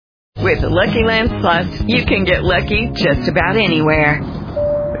With Lucky Land Slots, you can get lucky just about anywhere.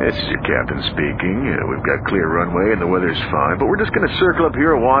 This is your captain speaking. We've got clear runway and the weather's fine, but we're just going to circle up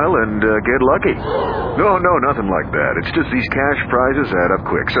here a while and get lucky. No, nothing like that. It's just these cash prizes add up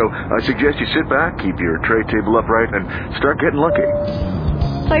quick. So I suggest you sit back, keep your tray table upright, and start getting lucky.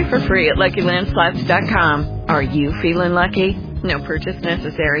 Play for free at LuckyLandSlots.com. Are you feeling lucky? No purchase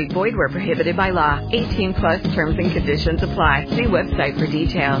necessary. Void where prohibited by law. 18+ terms and conditions apply. See website for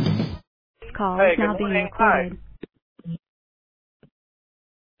details. This call is now being recorded.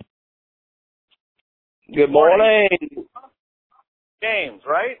 Good morning. James,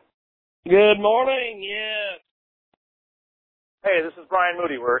 right? Good morning, yes. Hey, this is Brian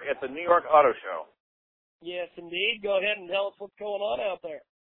Moody. We're at the New York Auto Show. Yes, indeed. Go ahead and tell us what's going on out there.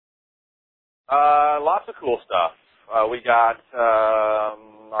 Lots of cool stuff. We got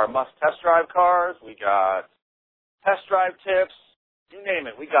our must test drive cars. We got test drive tips. You name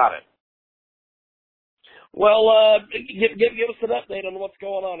it, we got it. Well, give us an update on what's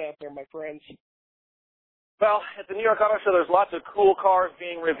going on out there, my friends. Well, at the New York Auto Show, there's lots of cool cars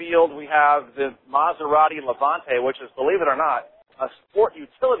being revealed. We have the Maserati Levante, which is, believe it or not, a sport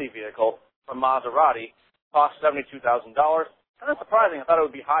utility vehicle from Maserati. Costs $72,000. Kind of surprising. I thought it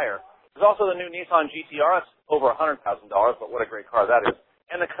would be higher. There's also the new Nissan GTR. It's over $100,000, but what a great car that is.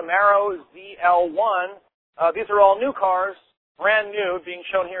 And the Camaro ZL1. These are all new cars, brand new, being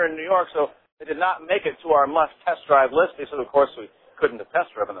shown here in New York, so they did not make it to our must-test drive list. They said, of course, we couldn't have test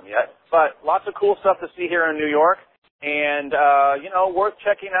driven them yet. But lots of cool stuff to see here in New York. And, worth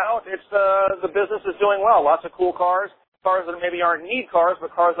checking out. It's the business is doing well. Lots of cool cars that maybe aren't need cars,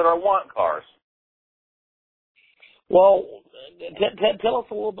 but cars that are want cars. Well, tell us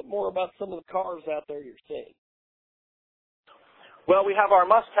a little bit more about some of the cars out there you're seeing. Well, we have our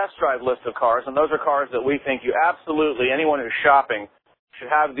must-test drive list of cars, and those are cars that we think anyone who's shopping should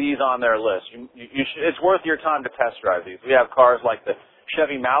have these on their list. It's worth your time to test drive these. We have cars like the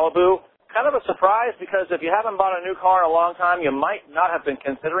Chevy Malibu. Kind of a surprise because if you haven't bought a new car in a long time, you might not have been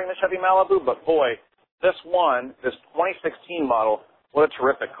considering the Chevy Malibu, but boy, this 2016 model, what a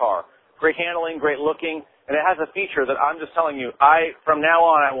terrific car. Great handling, great looking, and it has a feature that I'm just telling you, from now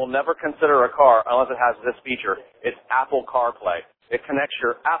on, I will never consider a car unless it has this feature. It's Apple CarPlay. It connects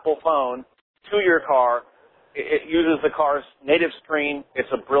your Apple phone to your car. It uses the car's native screen.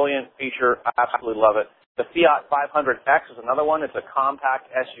 It's a brilliant feature. I absolutely love it. The Fiat 500X is another one. It's a compact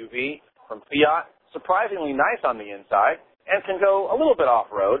SUV from Fiat. Surprisingly nice on the inside and can go a little bit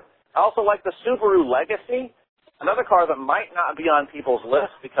off-road. I also like the Subaru Legacy, another car that might not be on people's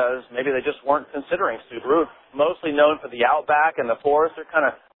list because maybe they just weren't considering Subaru. Mostly known for the Outback and the Forest. They're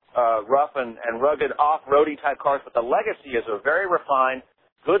kind of rough and rugged off-roady type cars, but the Legacy is a very refined,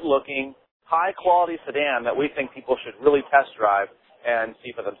 good-looking, high-quality sedan that we think people should really test drive and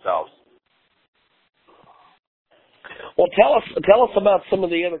see for themselves. Well, tell us about some of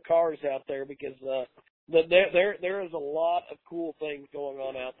the other cars out there because there is a lot of cool things going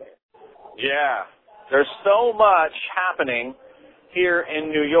on out there. Yeah, there's so much happening here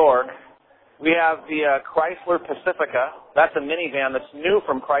in New York. We have the Chrysler Pacifica. That's a minivan that's new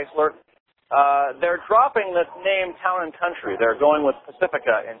from Chrysler. They're dropping this name Town & Country. They're going with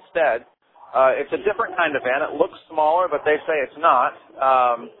Pacifica instead. It's a different kind of van. It looks smaller, but they say it's not.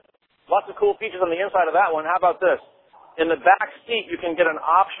 Lots of cool features on the inside of that one. How about this? In the back seat, you can get an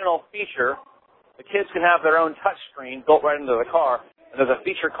optional feature. The kids can have their own touch screen built right into the car. And there's a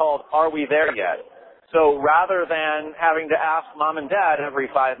feature called Are We There Yet? So rather than having to ask Mom and Dad every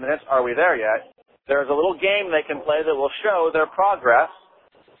 5 minutes, are we there yet? There's a little game they can play that will show their progress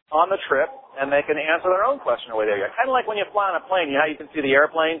on the trip, and they can answer their own question, are we there yet? Kind of like when you fly on a plane. You know how you can see the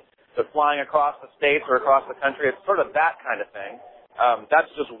airplane that's flying across the states or across the country? It's sort of that kind of thing.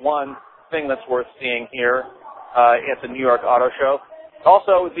 That's just one thing that's worth seeing here at the New York Auto Show.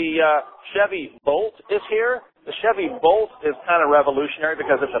 Also, the Chevy Bolt is here. The Chevy Bolt is kind of revolutionary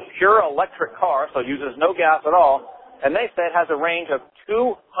because it's a pure electric car, so it uses no gas at all, and they say it has a range of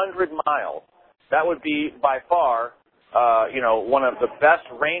 200 miles. That would be by far, one of the best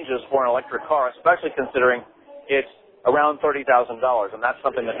ranges for an electric car, especially considering it's around $30,000, and that's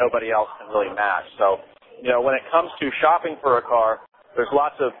something that nobody else can really match. So, when it comes to shopping for a car, there's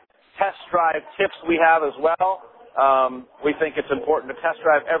lots of test drive tips we have as well. We think it's important to test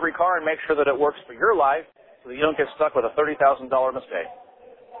drive every car and make sure that it works for your life so that you don't get stuck with a $30,000 mistake.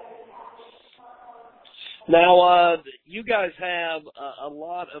 Now, you guys have a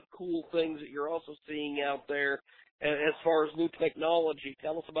lot of cool things that you're also seeing out there as far as new technology.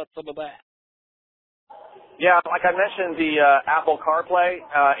 Tell us about some of that. Yeah, like I mentioned, the Apple CarPlay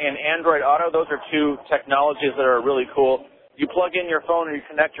and Android Auto, those are two technologies that are really cool. You plug in your phone or you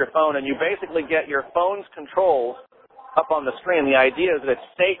connect your phone, and you basically get your phone's controls up on the screen. The idea is that it's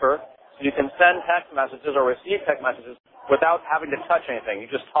safer, so you can send text messages or receive text messages without having to touch anything. You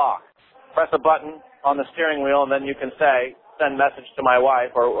just talk. Press a button on the steering wheel, and then you can say, send message to my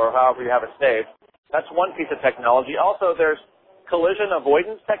wife, or however you have it saved. That's one piece of technology. Also, there's collision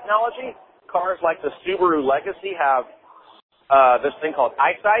avoidance technology. Cars like the Subaru Legacy have this thing called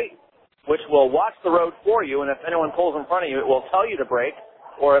eyesight, which will watch the road for you, and if anyone pulls in front of you, it will tell you to brake,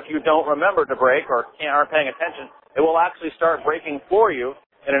 or if you don't remember to brake or aren't paying attention, it will actually start braking for you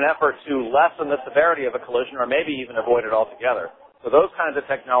in an effort to lessen the severity of a collision or maybe even avoid it altogether. So those kinds of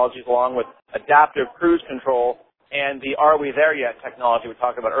technologies, along with adaptive cruise control and the Are We There Yet technology we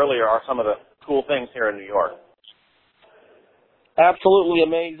talked about earlier, are some of the cool things here in New York. Absolutely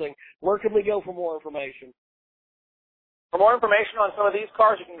amazing. Where can we go for more information? For more information on some of these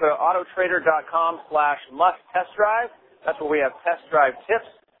cars, you can go to autotrader.com/must-test-drive. That's where we have test drive tips,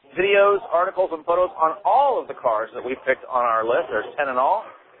 videos, articles, and photos on all of the cars that we've picked on our list. There's 10 in all,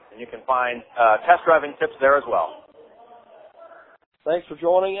 and you can find test driving tips there as well. Thanks for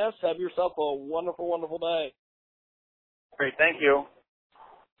joining us. Have yourself a wonderful, wonderful day. Great, thank you.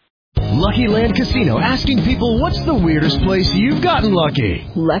 Lucky Land Casino, asking people, what's the weirdest place you've gotten lucky?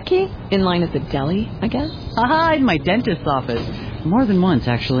 Lucky? In line at the deli, I guess? Aha, in my dentist's office. More than once,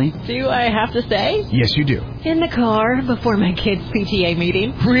 actually. Do I have to say? Yes, you do. In the car before my kids' PTA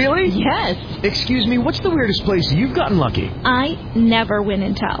meeting. Really? Yes. Excuse me, what's the weirdest place you've gotten lucky? I never win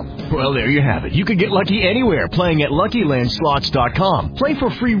and tell. Well, there you have it. You can get lucky anywhere, playing at LuckyLandSlots.com. Play for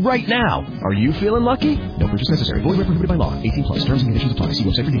free right now. Are you feeling lucky? No purchase necessary. Void where prohibited by law. 18+. Terms and conditions apply. See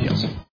website for details.